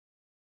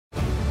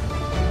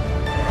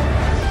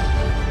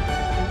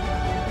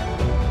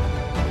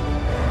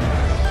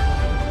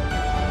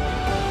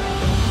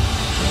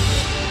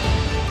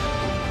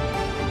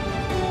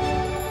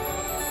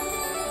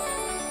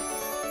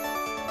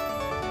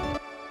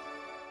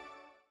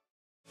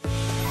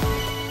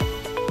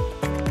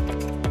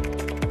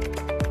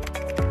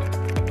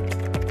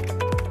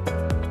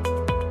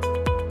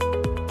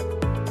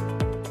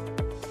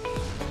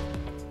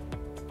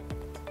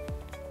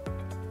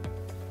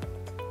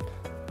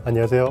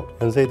안녕하세요.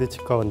 연세이드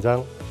치과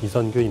원장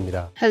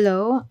이선규입니다.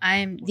 Hello,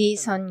 I'm Lee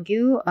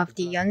Sun-gyu of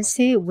the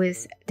Yonsei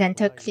with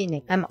Dental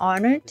Clinic. I'm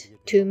honored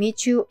to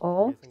meet you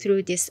all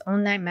through this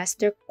online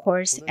master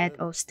course at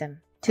OSSTEM.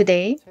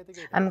 Today,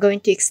 I'm going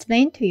to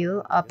explain to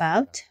you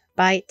about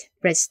bite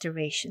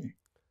restoration.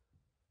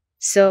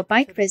 So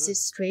bite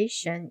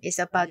registration is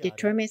about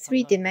determining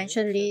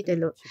three-dimensionally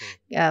the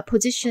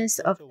positions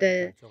of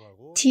the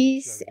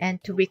teeth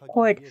and to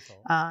record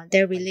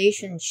their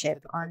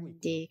relationship on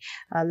the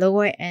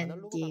lower and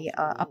the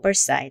upper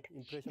side.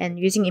 And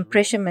using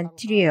impression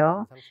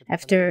material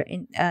after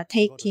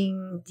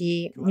taking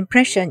the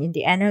impression in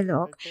the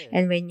analog,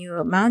 and when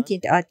you mount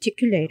it the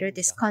articulator,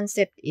 this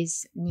concept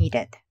is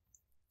needed.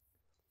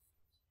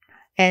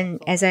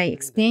 And as I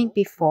explained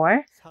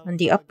before, on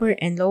the upper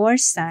and lower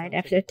side,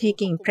 after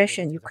taking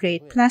impression, you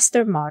create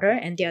plaster motor,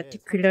 and the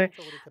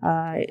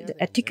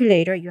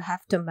articulator, you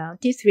have to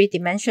mount it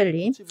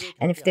three-dimensionally.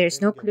 And if there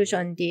is no occlusion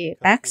on the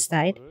back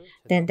side,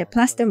 then the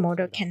plaster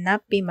motor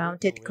cannot be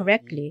mounted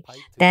correctly.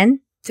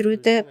 Then, through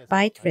the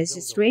bite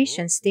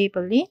registration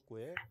stably,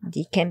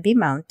 it can be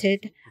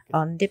mounted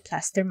on the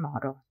plaster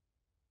motor.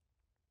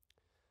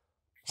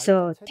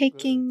 So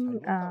taking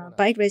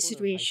bite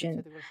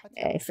registration,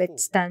 if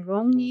it's done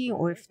wrongly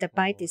or if the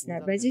bite is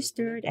not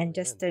registered and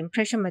just the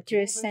impression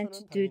material is sent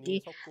to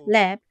the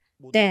lab,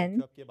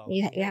 then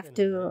you have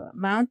to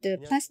mount the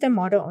plaster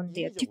motor on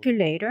the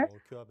articulator,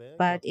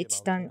 but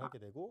it's done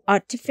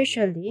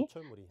artificially,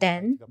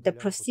 then the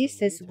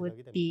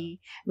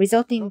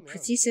resulting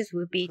prosthesis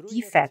will be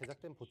defect.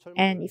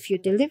 And if you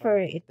deliver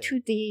it to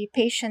the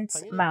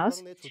patient's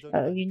mouth,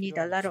 you need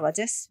a lot of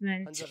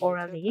adjustment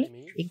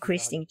orally,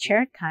 increasing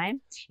chair time.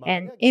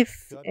 And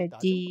if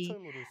the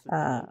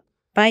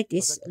bite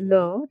is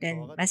low,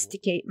 then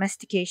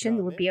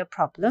mastication would be a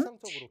problem.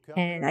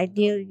 And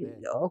ideally,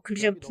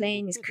 occlusion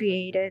plane is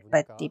created,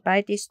 but the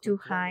bite is too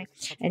high.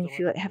 And if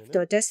you have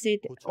to adjust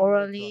it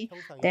orally,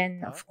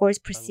 then of course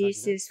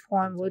prosthesis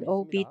form would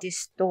all be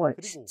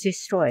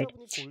destroyed.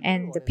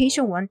 And the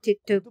patient wanted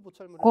to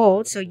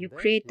gold, so you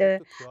create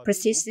the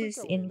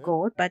prosthesis in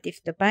gold. But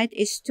if the bite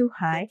is too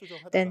high,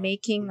 then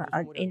making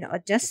an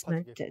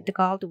adjustment, the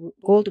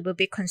gold will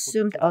be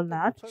consumed a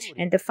lot.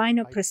 And the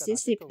final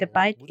prosthesis, if the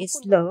bite is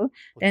low,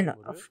 then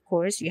of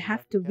course you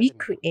have to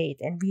recreate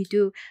and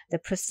redo the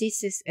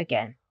prosthesis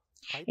again.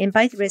 In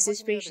bite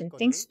registration,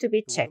 things to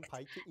be checked.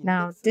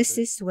 Now, this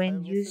is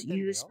when you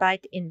use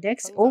bite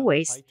index,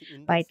 always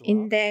bite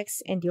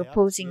index and the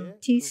opposing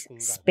teeth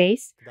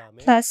space,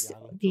 plus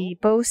the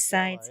both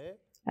sides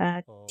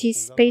teeth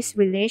space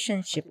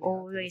relationship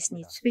always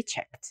needs to be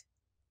checked.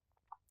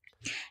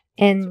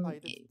 And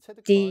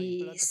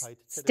the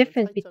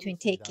difference between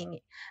taking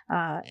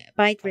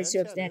bite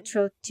residue of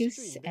natural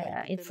tooth,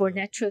 for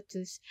natural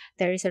tooth,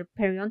 there is a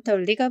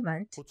periodontal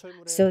ligament,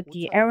 so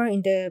the error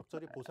in the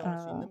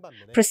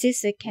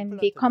prosthesis can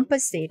be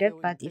compensated,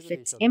 but if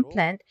it's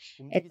implant,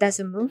 it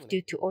doesn't move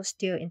due to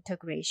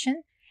osseointegration.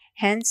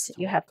 Hence,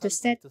 you have to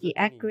set the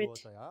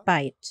accurate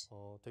bite.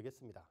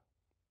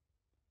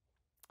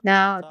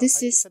 Now,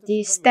 this is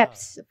the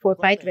steps for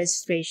bite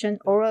registration.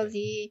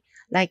 Orally,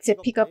 like the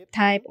pickup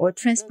type or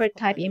transfer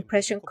type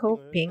impression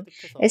coping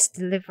is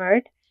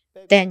delivered.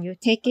 Then you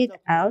take it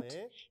out,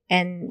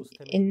 and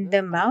in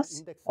the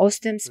mouth,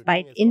 OSSTEM's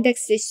bite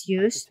index is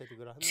used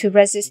to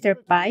register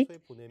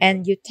bite,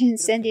 and you can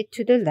send it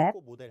to the lab.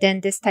 Then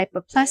this type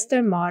of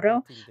plaster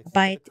model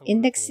bite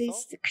index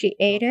is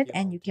created,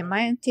 and you can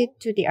mount it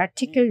to the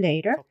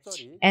articulator,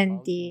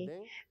 and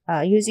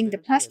using the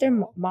plaster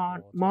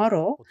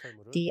model,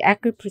 the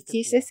accurate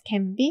prosthesis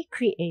can be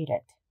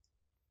created.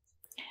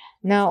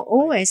 Now,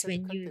 always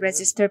when you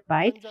register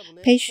bite,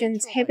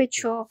 patient's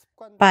habitual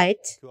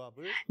bite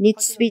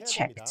needs to be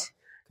checked.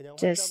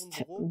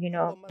 Just,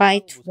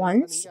 bite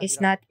once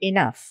is not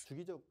enough.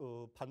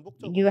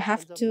 You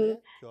have to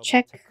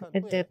check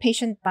the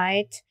patient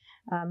bite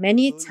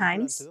many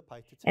times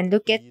and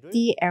look at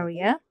the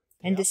area.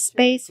 And the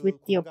space with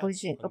the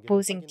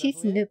opposing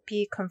teeth need to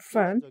be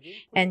confirmed.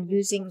 And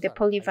using the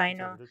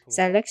polyvinyl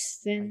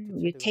silexian,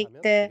 you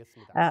take the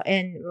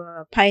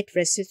bite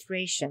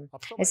registration.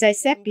 As I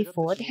said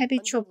before, the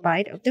habitual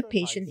bite of the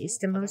patient is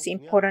the most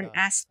important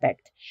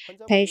aspect.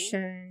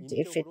 Patient,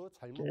 if it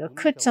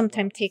could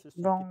sometimes take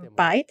wrong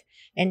bite,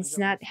 and it's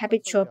not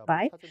habitual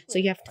bite, so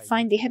you have to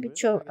find the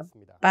habitual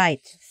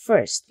bite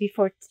first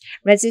before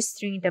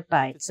registering the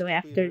bite. So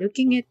after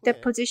looking at the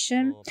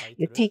position,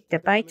 you take the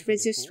bite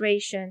registration.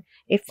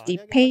 If the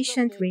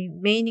patient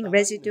remaining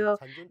residual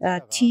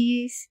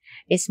teeth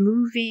is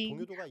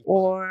moving,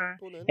 or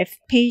if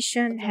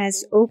patient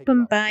has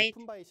open bite,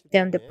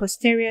 then the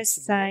posterior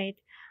side,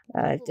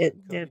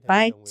 the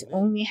bite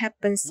only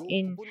happens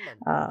in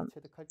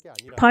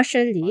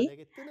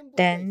partially,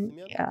 then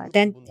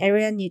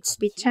area needs to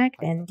be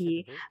checked, and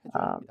the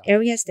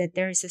areas that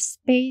there is a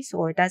space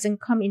or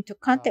doesn't come into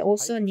contact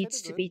also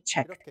needs to be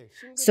checked.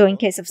 So in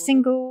case of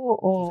single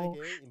or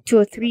 2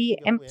 or 3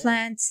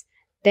 implants,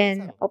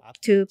 then up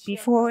to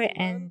before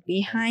and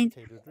behind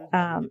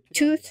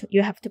tooth,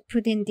 you have to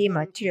put in the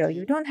material.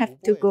 You don't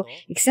have to go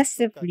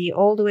excessively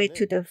all the way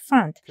to the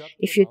front.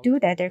 If you do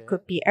that, there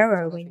could be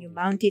error when you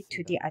mount it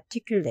to the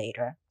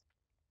articulator.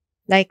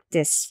 Like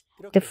this.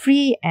 The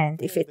free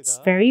end, if it's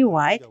very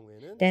wide,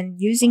 then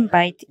using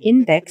bite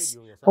index,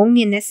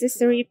 only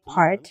necessary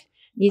part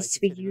needs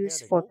to be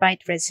used for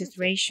bite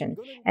restoration.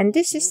 And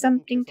this is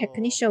something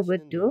technician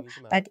would do,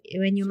 but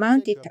when you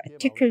mount it to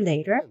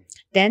articulator,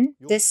 then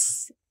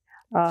this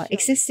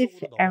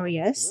excessive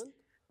areas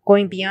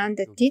going beyond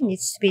the teeth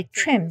needs to be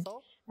trimmed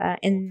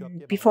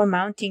before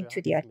mounting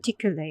to the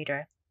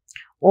articulator.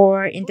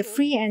 Or in the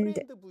free end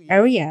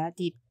area,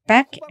 the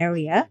back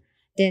area,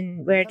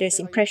 then where there's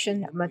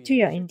impression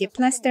material in the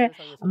plaster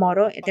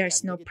model,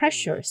 there's no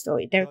pressure, so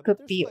there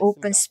could be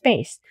open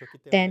space.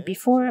 Then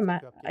before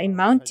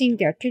mounting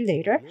the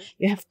articulator,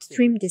 you have to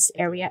trim this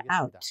area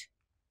out.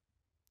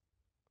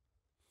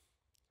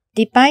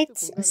 The bite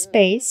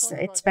space,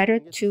 it's better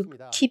to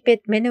keep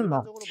it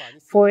minimum.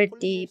 For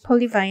the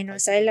polyvinyl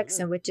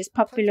siloxane, which is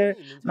popular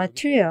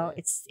material,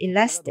 it's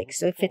elastic.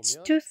 So if it's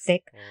too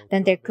thick,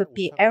 then there could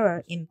be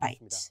error in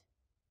bite.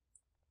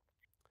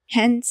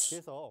 Hence,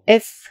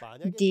 if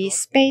the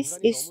space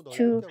is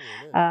too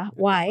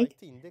wide,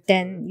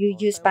 then you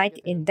use bite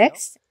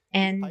index,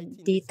 and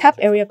the top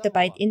area of the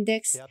bite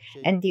index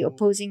and the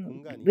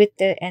opposing with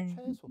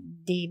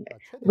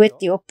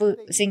the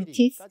opposing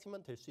teeth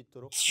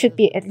should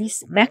be at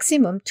least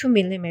maximum 2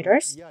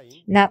 millimeters,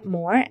 not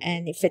more.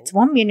 And if it's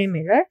 1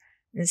 millimeter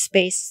in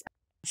space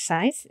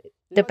size,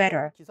 the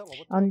better.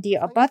 On the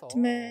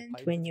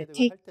abutment, when you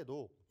take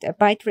the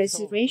bite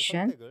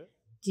restoration,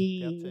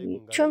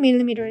 the 2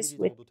 millimeters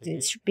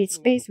should be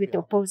spaced with the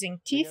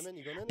opposing teeth,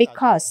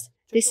 because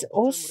this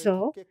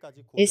also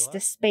is the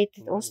space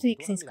that also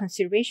takes into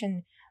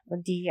consideration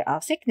the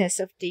thickness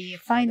of the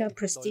final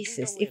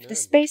prosthesis. If the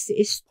space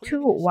is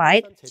too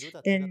wide,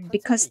 then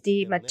because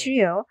the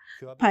material,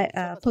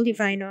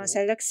 polyvinyl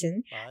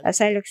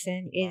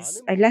siloxane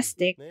is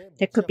elastic,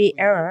 there could be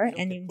error,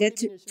 and in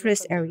that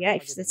first area,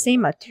 if the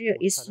same material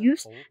is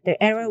used,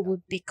 the error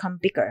would become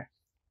bigger.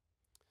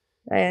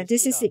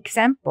 This is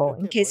example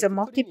in case of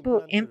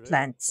multiple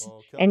implants,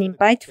 and in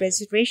bite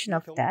restoration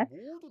of that,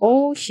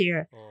 all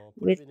here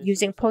with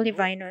using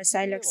polyvinyl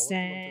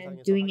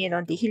siloxane, doing it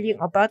on the healing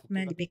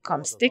abutment, it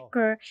becomes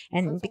thicker,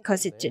 and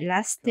because it's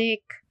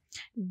elastic,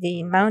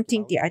 the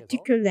mounting the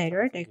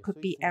articulator, there could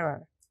be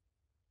error.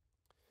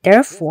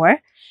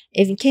 Therefore,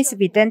 if in case of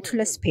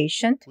edentulous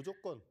patient,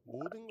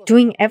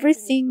 doing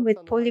everything with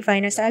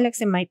polyvinyl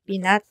siloxane might be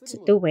not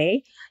the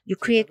way. You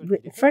create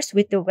first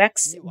with the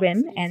wax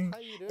rim, and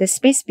the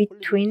space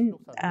between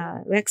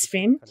wax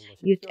rim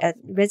you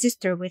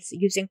register with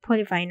using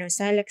polyvinyl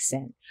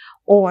siloxane.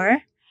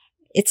 Or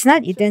it's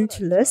not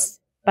edentulous,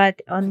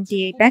 but on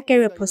the back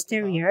area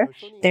posterior,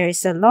 there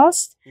is a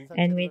loss,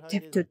 and we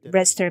have to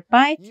restore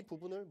bite.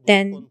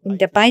 Then in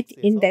the bite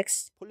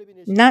index,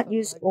 not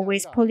use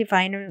always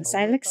polyvinyl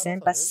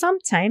siloxane, but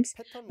sometimes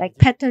like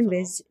pattern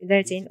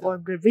resin or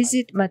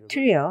rigid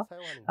material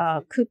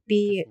could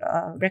be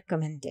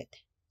recommended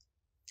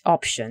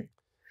option.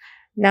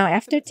 Now,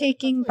 after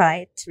taking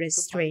bite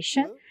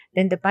restoration,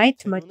 then the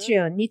bite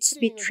material needs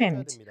to be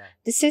trimmed.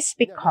 This is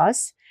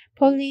because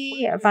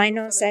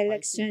polyvinyl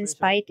siloxane's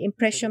bite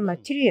impression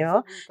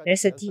material,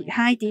 there's a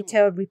high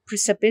detail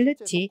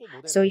reproducibility.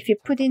 So if you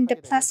put in the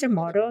plaster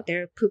model,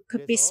 there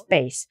could be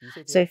space.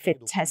 So if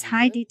it has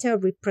high detail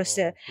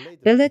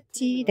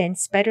reproducibility, then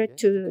it's better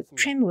to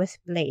trim with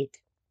blade.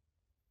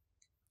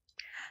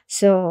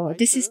 So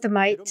this is the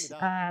bite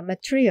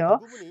material.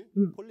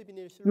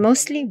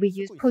 Mostly we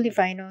use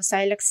polyvinyl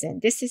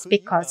siloxane. This is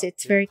because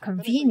it's very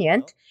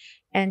convenient,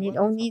 and it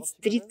only needs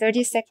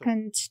 30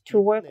 seconds to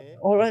work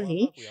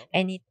orally,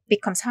 and it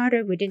becomes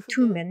harder within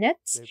 2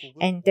 minutes,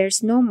 and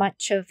there's no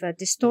much of a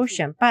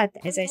distortion. But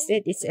as I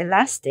said, it's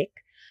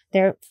elastic,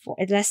 therefore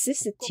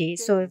elasticity,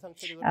 so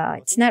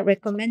it's not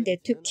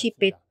recommended to keep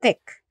it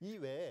thick.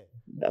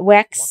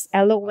 Wax,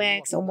 aloe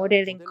wax, or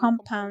modeling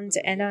compounds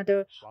and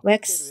other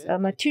wax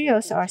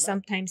materials are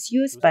sometimes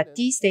used, but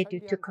these days,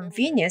 due to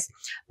convenience,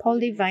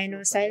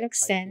 polyvinyl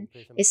siloxane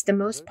is the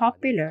most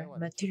popular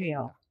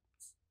material.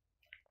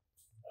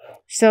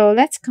 So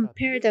let's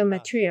compare the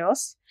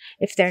materials.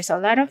 If there's a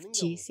lot of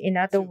teeth, in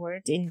other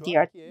words, in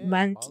the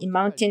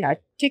mounting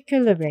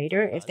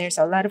articulator, if there's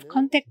a lot of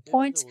contact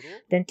points,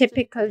 then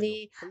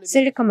typically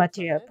silicone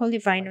material,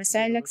 polyvinyl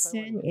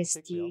siloxane is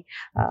the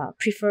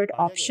preferred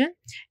option.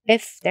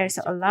 If there's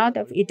a lot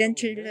of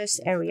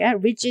edentulous area,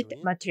 rigid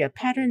material,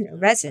 pattern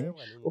resin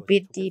would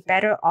be the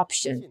better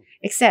option.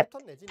 Except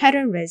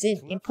pattern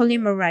resin, in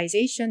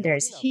polymerization,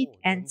 there's heat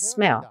and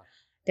smell.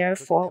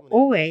 Therefore,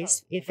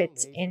 always, if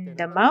it's in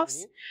the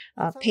mouth,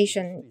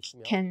 patient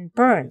can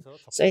burn.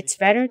 So it's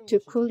better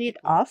to cool it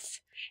off.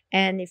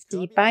 And if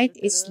the bite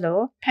is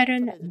slow,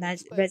 pattern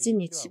resin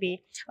needs to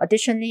be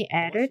additionally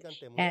added,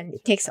 and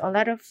it takes a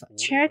lot of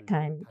chair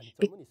time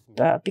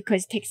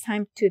because it takes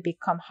time to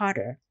become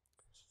harder.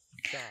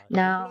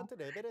 Now,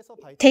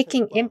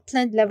 taking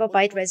implant level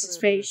bite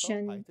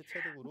registration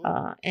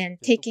and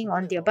taking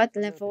on the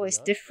abutment level is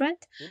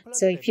different.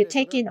 So if you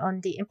take it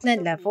on the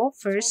implant level,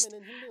 first,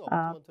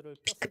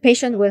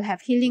 patient will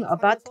have healing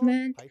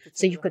abutment,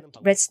 so you could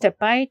register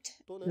bite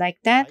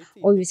like that,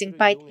 or using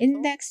bite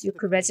index, you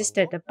could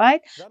register the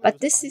bite. But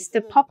this is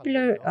the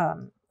popular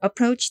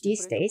approach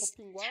these days.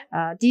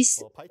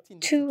 These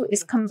two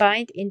is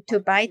combined into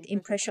bite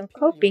impression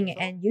coping,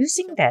 and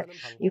using that,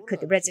 you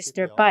could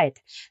register bite.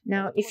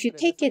 Now, if you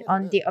take it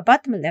on the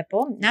abutment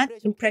level, not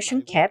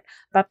impression cap,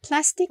 but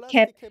plastic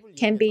cap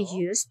can be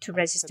used to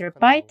register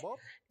bite.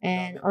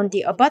 And on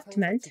the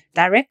abutment,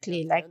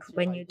 directly, like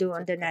when you do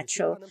on the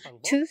natural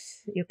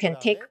tooth, you can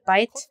take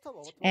bite.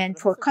 And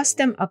for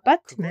custom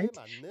abutment,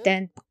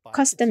 then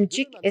custom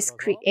jig is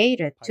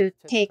created to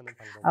take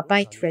a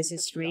bite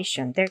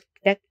registration.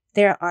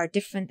 There are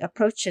different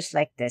approaches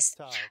like this.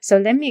 So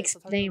let me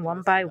explain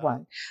one by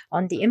one.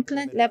 On the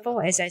implant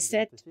level, as I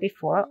said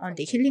before, on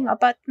the healing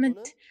abutment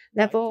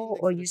level,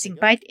 or using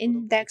bite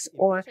index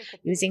or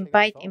using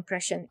bite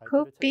impression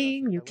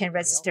coping, you can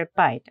register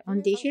bite.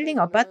 On the healing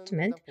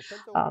abutment,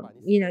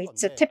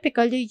 it's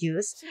typically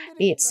used,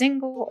 be it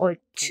single or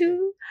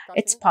two,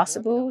 it's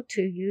possible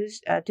to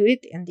do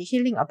it in the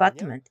healing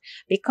abutment,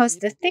 because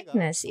the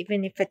thickness,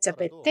 even if it's a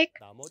bit thick,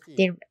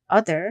 the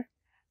other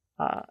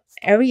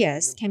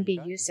areas can be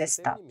used as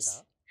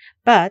stops.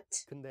 But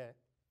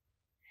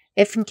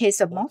if in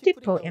case of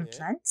multiple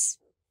implants,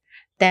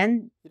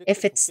 then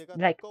if it's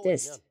like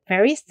this,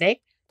 very thick,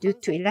 due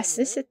to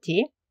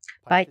elasticity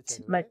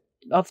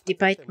of the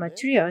bite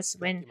materials,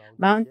 when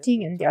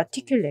mounting in the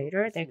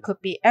articulator, there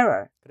could be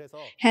error.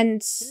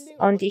 Hence,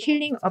 on the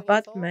healing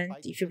abutment,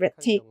 if you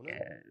take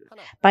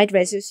bite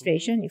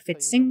registration, if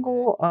it's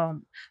single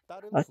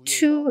or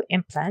two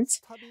implants,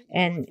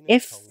 and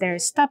if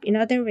there's stop in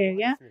other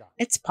area,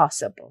 it's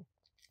possible.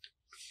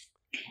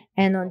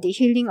 And on the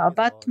healing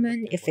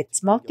abutment, if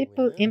it's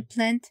multiple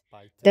implant,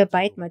 the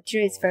bite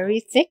material is very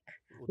thick,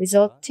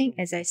 resulting,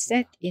 as I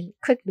said,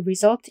 could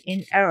result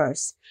in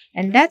errors.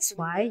 And that's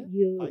why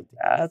you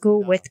go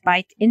with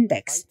bite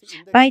index.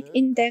 Bite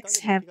index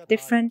have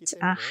different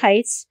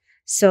heights,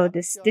 so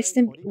this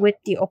distance with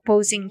the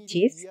opposing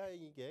teeth,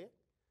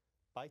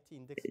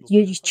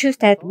 you choose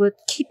that would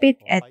keep it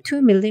at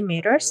 2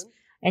 millimeters.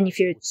 And if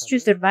you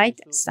choose the right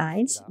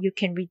size, you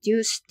can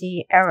reduce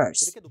the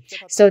errors.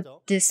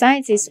 So the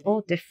size is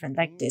all different,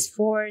 like this,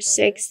 4,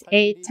 6,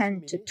 8,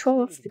 10 to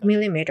 12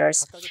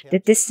 millimeters. The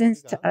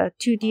distance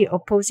to the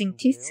opposing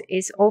teeth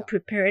is all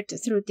prepared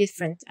through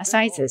different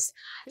sizes.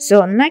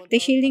 So unlike the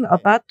healing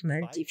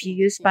abutment, if you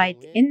use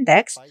bite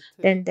index,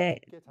 then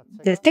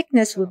the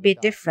thickness will be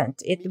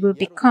different. It will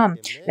become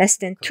less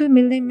than 2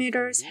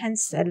 millimeters,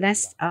 hence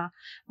less a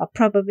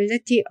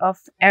probability of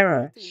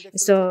error.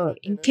 So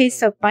in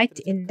case of bite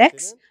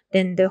index,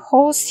 then the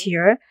holes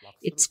here,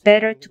 it's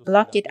better to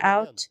block it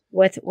out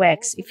with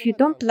wax. If you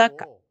don't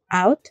block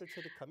out,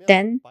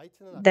 then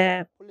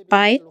the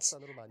bite,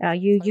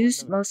 you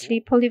use mostly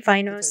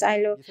polyvinyl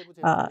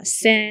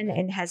siloxane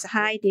and has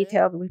high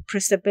detail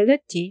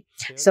reproducibility,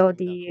 so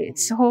the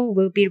hole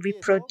will be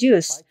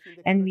reproduced.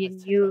 And when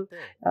you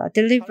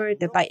deliver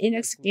the bite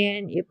index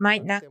again, it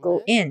might not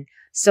go in.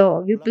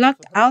 So you block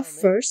out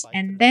first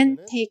and then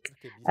take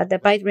the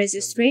bite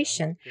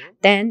registration.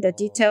 Then the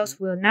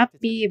details will not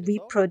be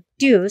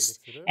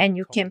reproduced and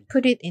you can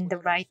put it in the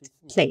right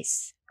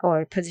place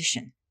or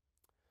position.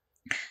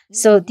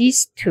 So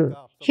these two,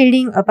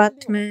 healing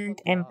abutment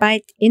and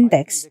bite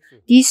index,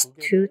 these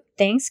two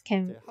things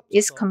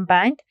is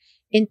combined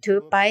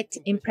into bite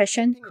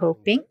impression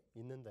coping.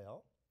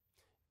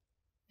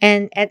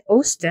 And at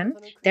OSSTEM,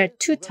 there are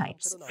two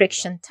types,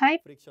 friction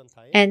type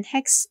and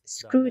hex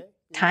screw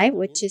type,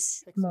 which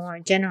is more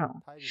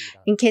general.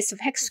 In case of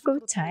hex screw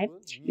type,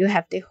 you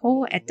have the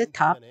hole at the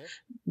top,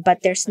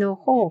 but there's no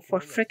hole for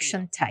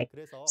friction type.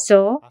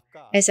 So,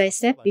 as I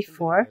said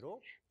before,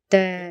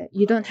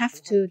 you don't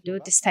have to do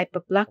this type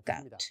of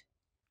blockout.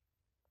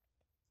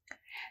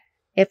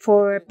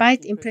 For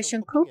bite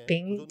impression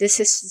coping, this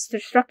is the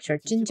structure.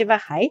 gingiva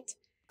height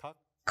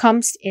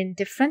comes in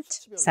different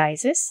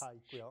sizes,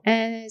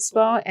 as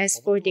well as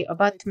for the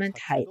abutment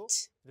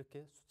height.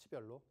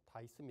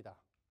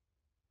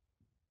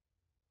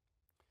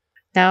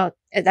 Now,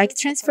 like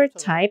transfer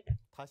type,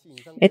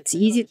 it's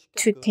easy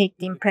to take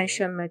the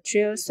impression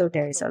material, so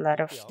there is a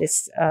lot of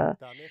this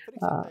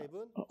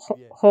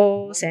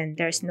holes, and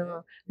there's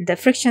no, the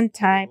friction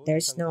type,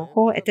 there's no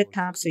hole at the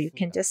top, so you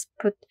can just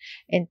put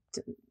it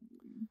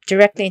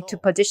directly into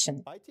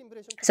position.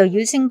 So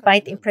using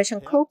bite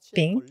impression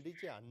coping,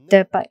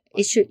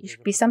 it should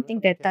be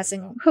something that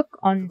doesn't hook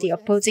on the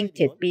opposing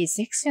teeth, be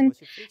it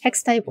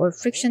hex type or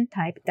friction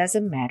type,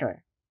 doesn't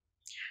matter.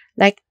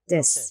 Like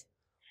this.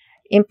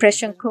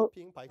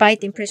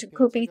 Bite impression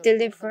coping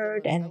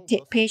delivered and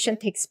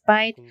patient takes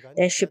bite,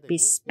 there should be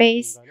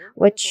space,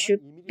 which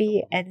should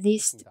be at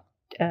least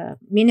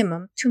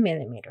minimum 2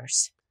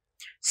 millimeters.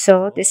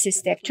 So this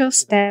is the actual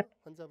step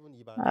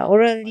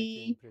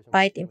orally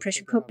bite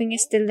impression coping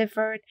is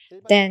delivered,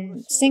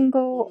 then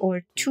single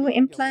or two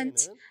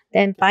implants,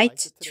 then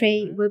bite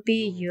tray will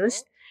be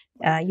used.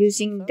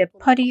 Using the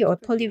putty or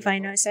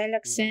polyvinyl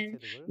siloxane,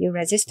 you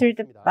register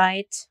the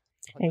bite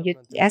and you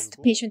ask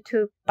the patient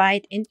to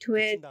bite into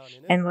it,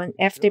 and when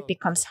after it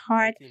becomes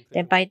hard,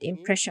 the bite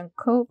impression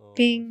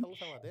coping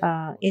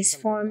is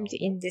formed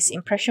in this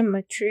impression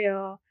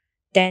material.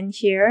 Then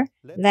here,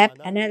 lab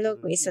analog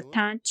is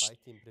attached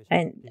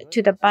and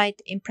to the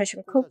bite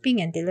impression coping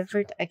and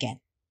delivered again.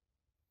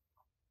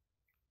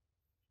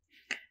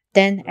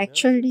 Then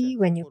actually,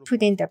 when you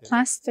put in the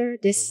plaster,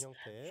 this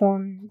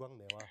form,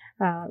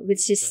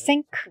 which is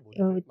zinc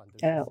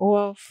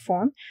oil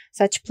form,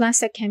 such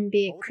plaster can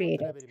be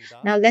created.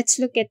 Now let's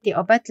look at the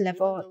abut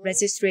level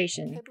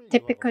registration.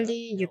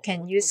 Typically, you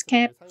can use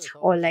cap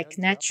or like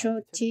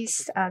natural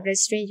teeth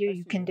registration.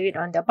 You can do it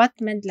on the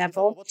abutment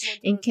level.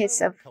 In case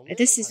of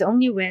this is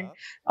only when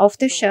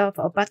off-the-shelf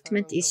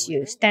abutment is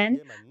used.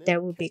 Then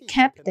there will be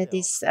cap that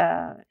is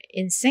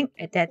in zinc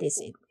that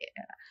is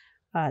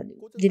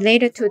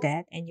related to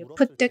that, and you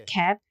put the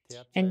cap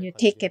and you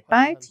take a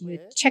bite, you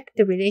check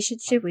the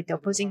relationship with the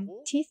opposing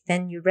teeth,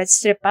 then you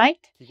register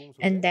bite,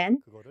 and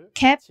then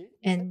cap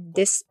and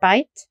this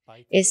bite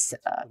is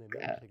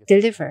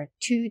delivered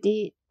to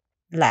the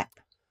lab.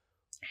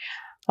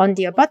 On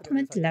the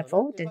abutment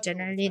level, then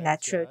generally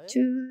natural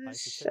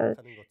tooth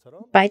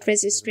bite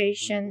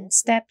registration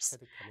steps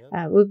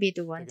will be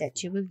the one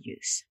that you will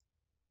use.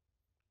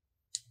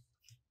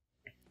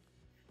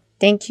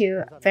 Thank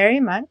you very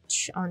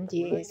much.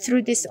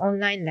 Through this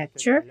online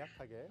lecture,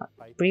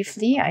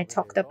 briefly, I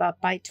talked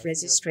about bite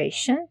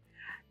registration.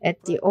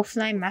 At the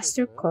offline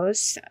master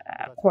course,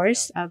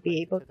 I'll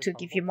be able to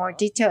give you more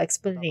detailed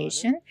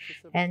explanation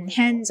and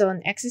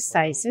hands-on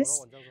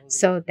exercises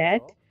so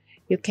that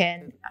you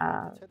can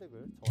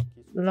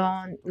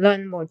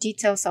learn more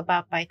details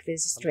about bite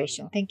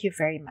registration. Thank you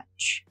very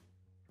much.